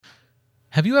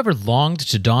Have you ever longed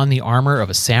to don the armor of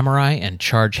a samurai and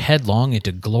charge headlong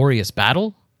into glorious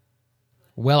battle?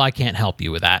 Well, I can't help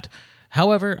you with that.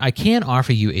 However, I can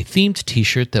offer you a themed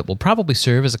t-shirt that will probably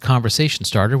serve as a conversation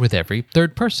starter with every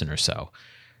third person or so.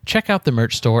 Check out the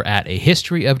merch store at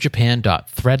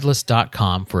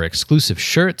ahistoryofjapan.threadless.com for exclusive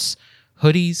shirts,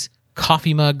 hoodies,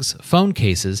 coffee mugs, phone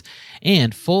cases,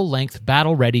 and full-length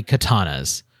battle-ready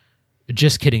katanas.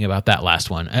 Just kidding about that last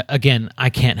one. Again, I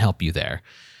can't help you there.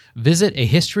 Visit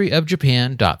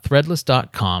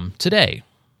ahistoryofjapan.threadless.com today.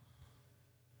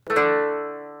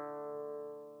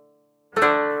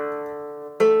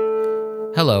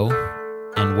 Hello,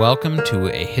 and welcome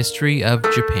to A History of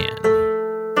Japan.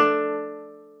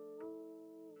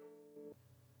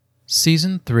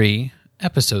 Season 3,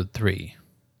 Episode 3,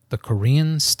 The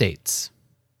Korean States.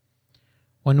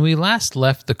 When we last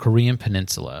left the Korean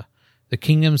peninsula, the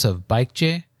kingdoms of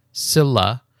Baekje,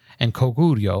 Silla, and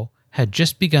Koguryo had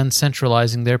just begun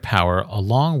centralizing their power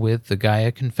along with the Gaia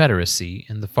Confederacy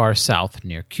in the far south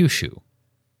near Kyushu.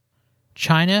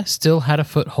 China still had a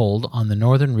foothold on the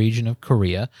northern region of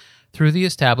Korea through the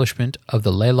establishment of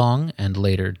the Lelong and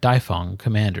later Daifang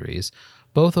commanderies,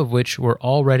 both of which were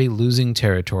already losing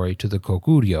territory to the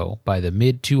Koguryo by the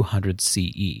mid-200s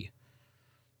CE.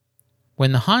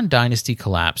 When the Han Dynasty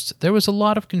collapsed, there was a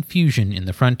lot of confusion in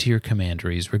the frontier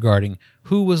commanderies regarding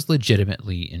who was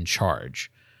legitimately in charge.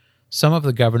 Some of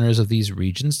the governors of these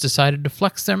regions decided to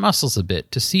flex their muscles a bit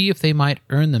to see if they might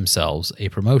earn themselves a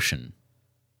promotion.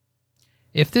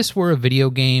 If this were a video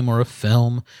game or a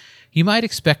film, you might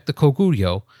expect the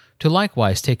Koguryo to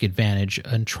likewise take advantage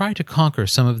and try to conquer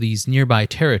some of these nearby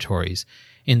territories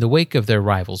in the wake of their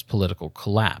rivals' political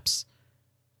collapse.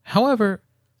 However,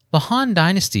 the Han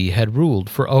Dynasty had ruled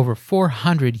for over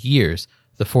 400 years,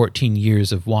 the 14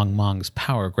 years of Wang Mang's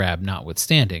power grab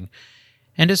notwithstanding,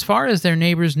 and as far as their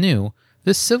neighbors knew,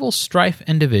 this civil strife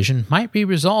and division might be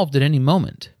resolved at any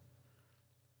moment.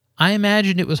 I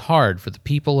imagine it was hard for the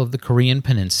people of the Korean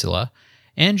peninsula,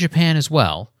 and Japan as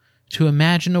well, to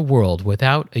imagine a world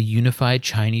without a unified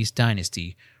Chinese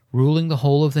dynasty ruling the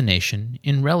whole of the nation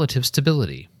in relative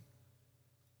stability.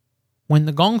 When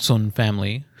the Gongsun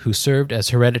family, who served as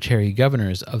hereditary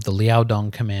governors of the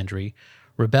Liaodong Commandery,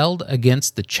 rebelled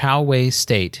against the Chao Wei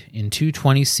state in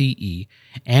 220 CE,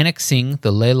 annexing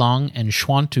the Lelong and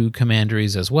Xuantu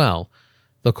commanderies as well,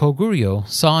 the Koguryo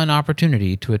saw an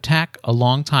opportunity to attack a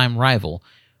longtime rival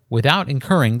without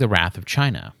incurring the wrath of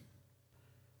China.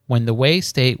 When the Wei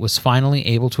state was finally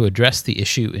able to address the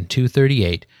issue in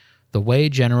 238, the Wei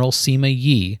general Sima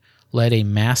Yi led a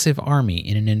massive army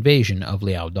in an invasion of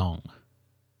Liaodong.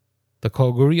 The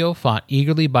Koguryo fought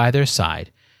eagerly by their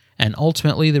side, and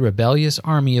ultimately the rebellious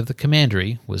army of the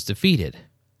commandery was defeated.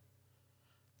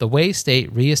 The Wei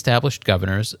state re-established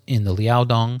governors in the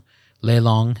Liaodong,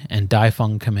 Lelong, and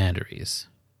Daifang commanderies.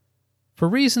 For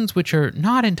reasons which are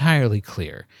not entirely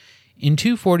clear, in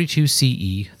 242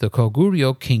 CE, the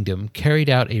Koguryo kingdom carried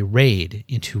out a raid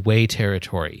into Wei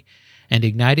territory and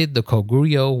ignited the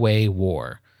Koguryo-Wei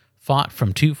War, fought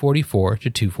from 244 to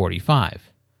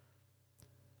 245.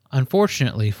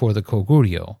 Unfortunately for the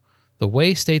Koguryo, the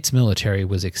Wei state's military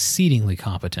was exceedingly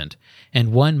competent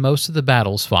and won most of the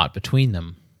battles fought between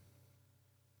them.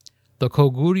 The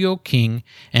Koguryo king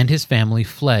and his family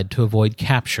fled to avoid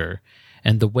capture,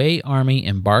 and the Wei army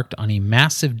embarked on a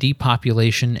massive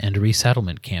depopulation and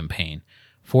resettlement campaign,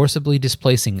 forcibly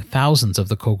displacing thousands of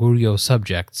the Koguryo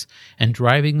subjects and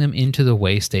driving them into the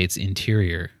Wei state's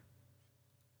interior.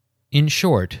 In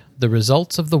short, the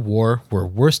results of the war were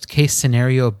worst-case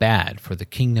scenario bad for the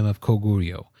kingdom of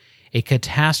Koguryo, a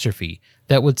catastrophe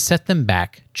that would set them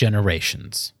back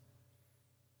generations.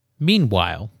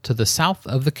 Meanwhile, to the south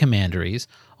of the commanderies,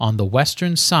 on the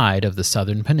western side of the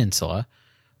southern peninsula,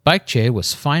 Baekje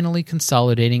was finally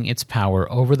consolidating its power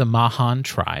over the Mahan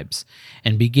tribes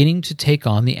and beginning to take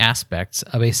on the aspects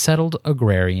of a settled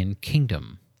agrarian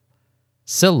kingdom.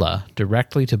 Silla,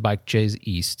 directly to Baekje's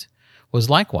east, was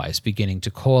likewise beginning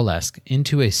to coalesce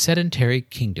into a sedentary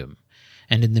kingdom,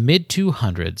 and in the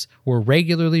mid-200s were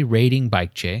regularly raiding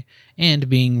Baekje and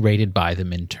being raided by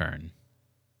them in turn.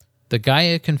 The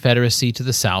Gaia Confederacy to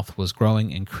the south was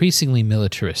growing increasingly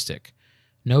militaristic,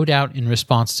 no doubt in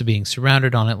response to being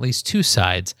surrounded on at least two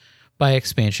sides by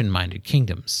expansion-minded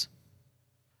kingdoms.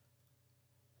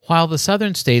 While the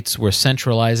southern states were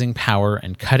centralizing power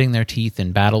and cutting their teeth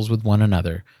in battles with one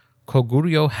another,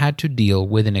 Koguryo had to deal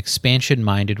with an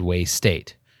expansion-minded Wei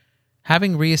state.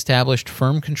 Having re-established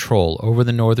firm control over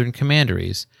the northern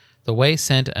commanderies, the Wei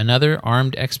sent another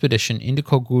armed expedition into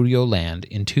Koguryo land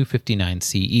in 259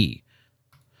 CE.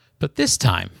 But this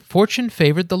time, fortune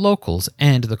favored the locals,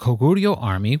 and the Koguryo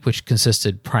army, which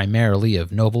consisted primarily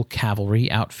of noble cavalry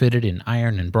outfitted in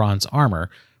iron and bronze armor,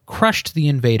 crushed the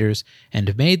invaders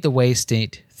and made the Wei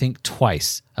state think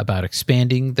twice about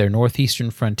expanding their northeastern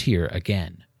frontier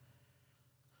again.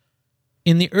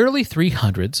 In the early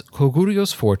 300s,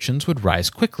 Koguryo's fortunes would rise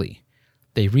quickly.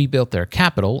 They rebuilt their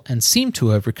capital and seemed to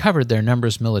have recovered their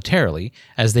numbers militarily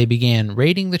as they began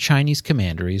raiding the Chinese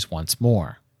commanderies once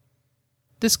more.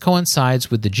 This coincides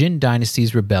with the Jin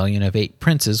dynasty's rebellion of 8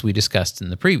 princes we discussed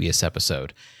in the previous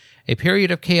episode, a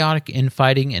period of chaotic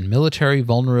infighting and military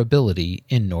vulnerability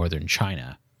in northern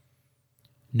China.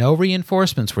 No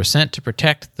reinforcements were sent to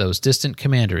protect those distant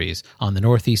commanderies on the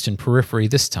northeastern periphery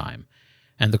this time,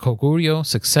 and the Koguryo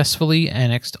successfully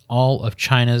annexed all of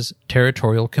China's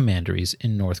territorial commanderies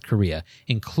in North Korea,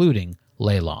 including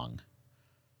Leilong.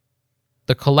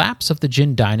 The collapse of the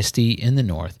Jin dynasty in the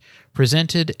north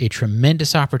presented a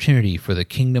tremendous opportunity for the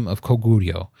kingdom of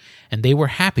Koguryo, and they were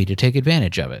happy to take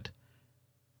advantage of it.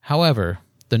 However,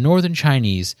 the northern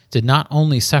Chinese did not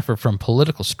only suffer from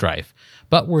political strife,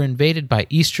 but were invaded by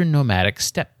eastern nomadic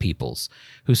steppe peoples,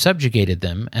 who subjugated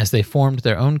them as they formed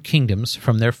their own kingdoms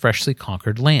from their freshly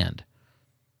conquered land.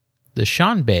 The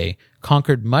Xianbei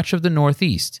conquered much of the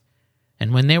northeast,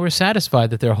 and when they were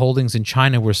satisfied that their holdings in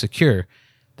China were secure,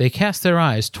 they cast their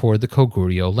eyes toward the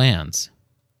Koguryo lands.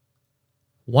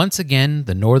 Once again,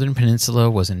 the northern peninsula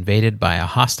was invaded by a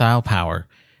hostile power,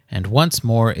 and once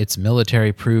more its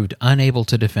military proved unable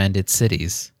to defend its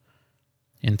cities.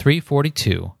 In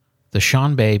 342, the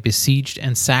Xianbei besieged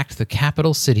and sacked the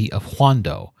capital city of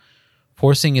Huando,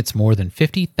 forcing its more than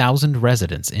 50,000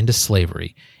 residents into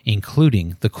slavery,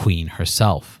 including the queen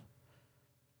herself.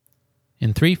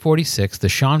 In 346, the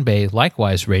Xianbei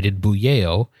likewise raided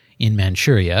Buyeo in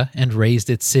Manchuria and razed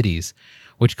its cities,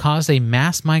 which caused a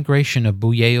mass migration of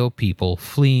Buyeo people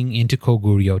fleeing into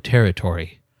Koguryo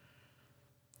territory.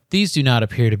 These do not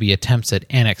appear to be attempts at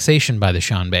annexation by the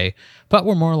Xianbei, but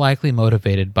were more likely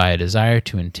motivated by a desire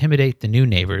to intimidate the new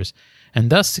neighbors and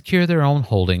thus secure their own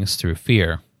holdings through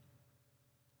fear.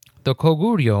 The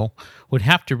Koguryo would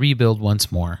have to rebuild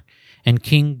once more, and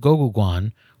King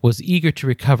Goguguan was eager to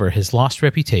recover his lost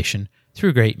reputation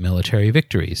through great military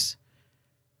victories.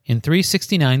 In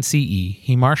 369 CE,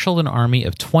 he marshaled an army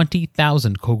of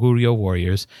 20,000 Koguryo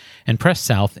warriors and pressed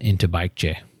south into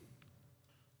Baekje.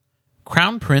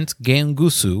 Crown Prince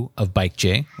Geungusu of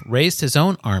Baekje raised his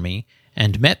own army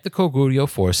and met the Koguryo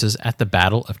forces at the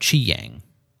Battle of Chiyang.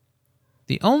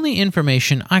 The only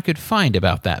information I could find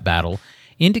about that battle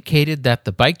indicated that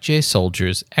the Baekje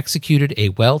soldiers executed a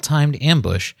well-timed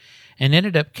ambush and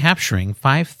ended up capturing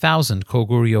 5,000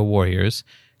 Koguryo warriors,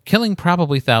 killing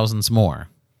probably thousands more.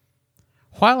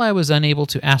 While I was unable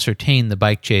to ascertain the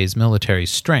Baekje's military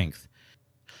strength,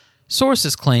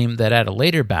 sources claim that at a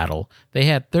later battle they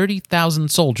had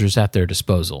 30,000 soldiers at their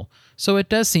disposal, so it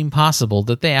does seem possible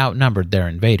that they outnumbered their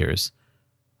invaders.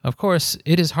 Of course,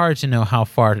 it is hard to know how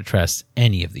far to trust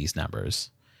any of these numbers.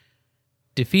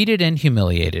 Defeated and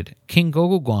humiliated, King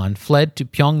Goguguan fled to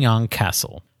Pyongyang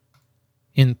Castle.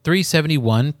 In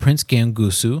 371, Prince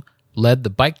Geungusu led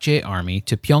the Baekje army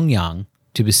to Pyongyang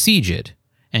to besiege it,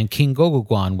 and King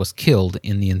Goguguan was killed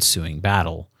in the ensuing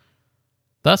battle.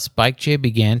 Thus, Baekje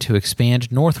began to expand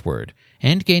northward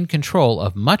and gain control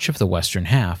of much of the western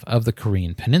half of the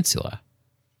Korean peninsula.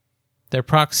 Their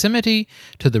proximity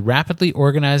to the rapidly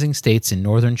organizing states in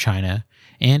northern China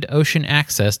and ocean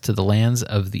access to the lands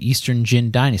of the eastern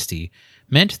Jin dynasty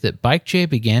meant that Baekje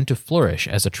began to flourish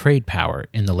as a trade power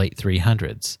in the late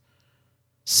 300s.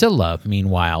 Silla,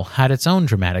 meanwhile, had its own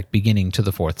dramatic beginning to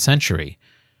the 4th century.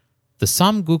 The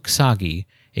Samguk Sagi,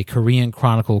 a Korean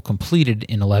chronicle completed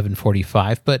in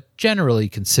 1145 but generally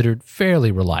considered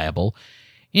fairly reliable,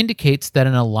 indicates that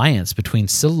an alliance between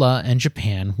Silla and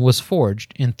Japan was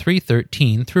forged in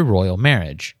 313 through royal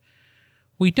marriage.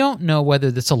 We don't know whether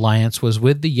this alliance was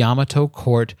with the Yamato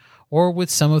court or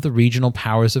with some of the regional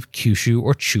powers of Kyushu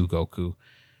or Chugoku.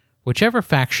 Whichever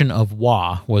faction of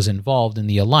Wa was involved in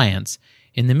the alliance,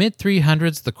 in the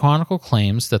mid-300s the chronicle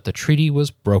claims that the treaty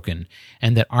was broken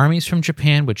and that armies from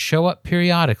Japan would show up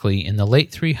periodically in the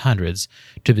late 300s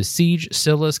to besiege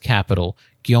Silla's capital,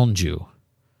 Gyeongju.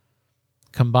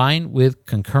 Combined with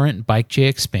concurrent Baekje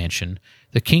expansion,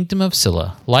 the kingdom of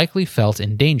Silla likely felt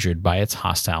endangered by its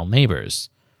hostile neighbors.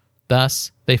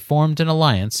 Thus, they formed an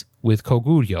alliance with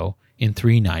Koguryo in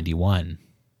 391.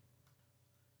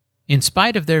 In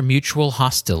spite of their mutual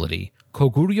hostility,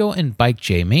 Koguryo and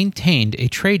Baekje maintained a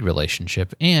trade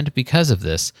relationship, and because of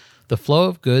this, the flow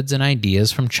of goods and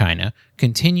ideas from China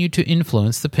continued to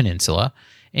influence the peninsula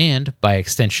and, by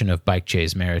extension of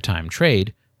Baekje's maritime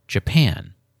trade,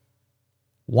 Japan.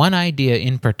 One idea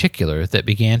in particular that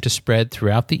began to spread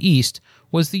throughout the East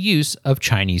was the use of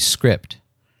Chinese script.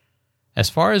 As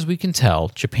far as we can tell,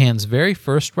 Japan's very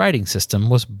first writing system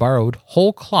was borrowed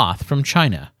whole cloth from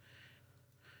China.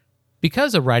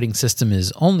 Because a writing system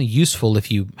is only useful if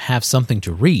you have something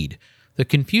to read, the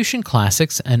Confucian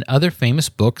classics and other famous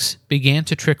books began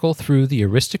to trickle through the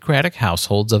aristocratic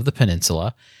households of the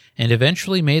peninsula and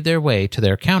eventually made their way to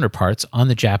their counterparts on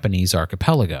the Japanese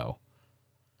archipelago.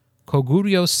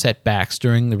 Koguryo's setbacks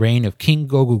during the reign of King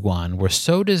Goguguan were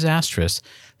so disastrous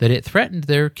that it threatened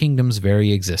their kingdom's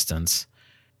very existence.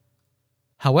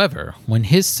 However, when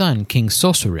his son King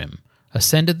Sosurim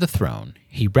ascended the throne,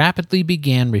 he rapidly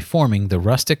began reforming the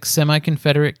rustic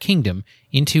semi-confederate kingdom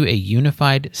into a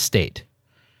unified state.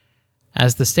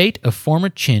 As the state of former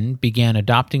Qin began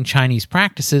adopting Chinese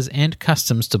practices and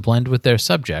customs to blend with their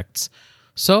subjects,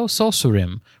 so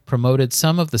Sosurim promoted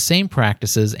some of the same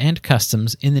practices and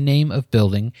customs in the name of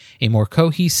building a more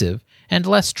cohesive and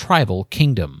less tribal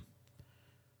kingdom.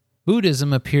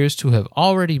 Buddhism appears to have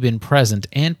already been present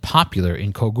and popular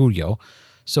in Koguryo,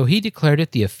 so he declared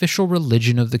it the official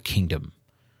religion of the kingdom.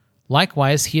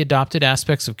 Likewise, he adopted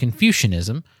aspects of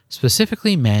Confucianism,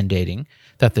 specifically mandating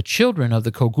that the children of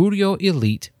the Koguryo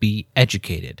elite be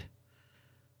educated.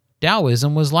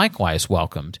 Taoism was likewise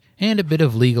welcomed, and a bit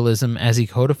of legalism as he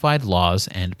codified laws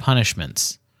and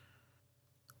punishments.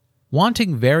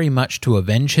 Wanting very much to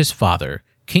avenge his father,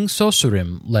 King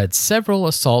Sosurim led several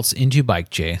assaults into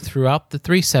Baekje throughout the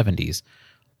 370s,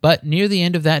 but near the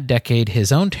end of that decade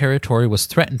his own territory was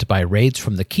threatened by raids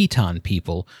from the Khitan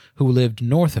people who lived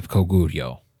north of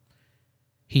Koguryo.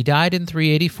 He died in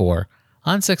 384,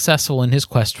 unsuccessful in his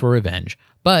quest for revenge,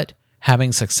 but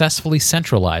having successfully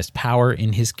centralized power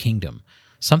in his kingdom,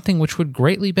 something which would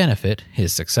greatly benefit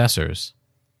his successors.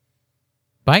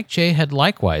 Baekje had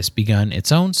likewise begun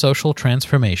its own social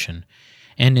transformation,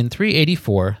 and in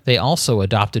 384 they also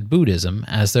adopted Buddhism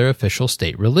as their official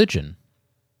state religion.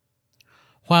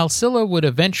 While Silla would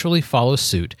eventually follow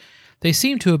suit, they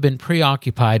seem to have been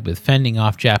preoccupied with fending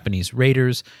off Japanese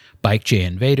raiders, Baekje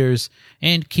invaders,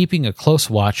 and keeping a close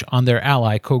watch on their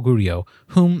ally Koguryo,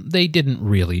 whom they didn't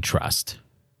really trust.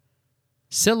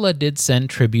 Silla did send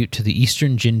tribute to the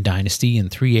Eastern Jin dynasty in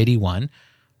 381,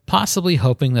 possibly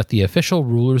hoping that the official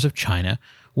rulers of China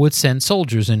would send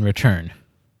soldiers in return.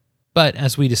 But,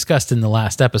 as we discussed in the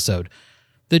last episode,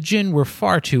 the Jin were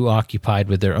far too occupied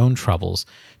with their own troubles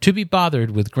to be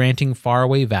bothered with granting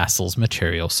faraway vassals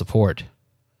material support.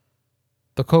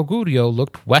 The Koguryo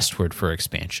looked westward for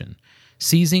expansion,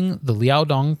 seizing the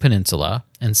Liaodong Peninsula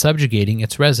and subjugating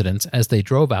its residents as they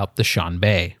drove out the Shan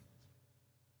Bei.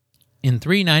 In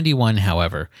 391,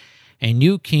 however, a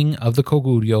new king of the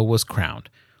Koguryo was crowned,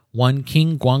 one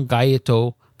King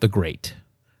Gwanggaeto the Great,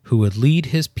 who would lead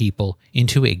his people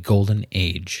into a golden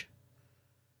age.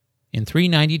 In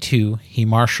 392, he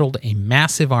marshaled a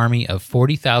massive army of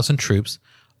 40,000 troops,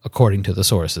 according to the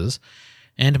sources,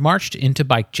 and marched into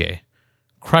Baekje,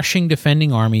 crushing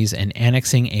defending armies and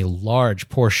annexing a large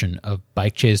portion of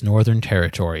Baekje's northern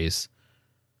territories.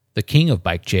 The king of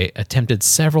Baekje attempted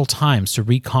several times to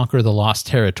reconquer the lost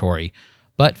territory,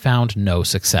 but found no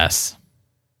success.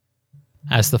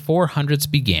 As the 400s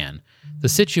began, the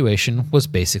situation was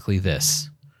basically this.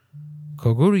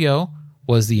 Koguryo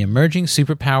was the emerging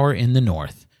superpower in the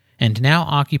north, and now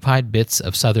occupied bits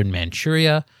of southern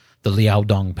Manchuria, the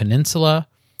Liaodong Peninsula,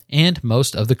 and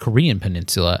most of the Korean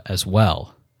peninsula as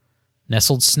well.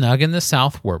 Nestled snug in the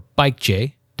south were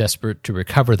Baekje, desperate to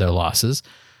recover their losses,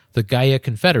 the Gaya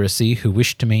Confederacy, who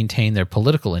wished to maintain their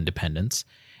political independence,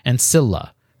 and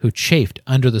Silla, who chafed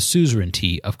under the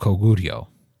suzerainty of Koguryo.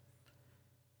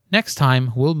 Next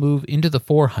time, we'll move into the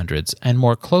 400s and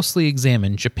more closely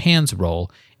examine Japan's role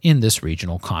in this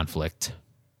regional conflict.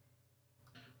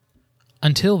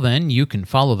 Until then, you can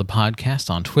follow the podcast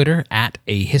on Twitter at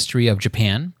A History of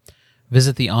Japan,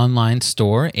 visit the online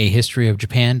store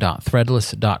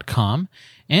ahistoryofjapan.threadless.com,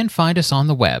 and find us on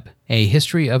the web,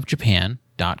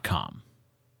 ahistoryofjapan.com.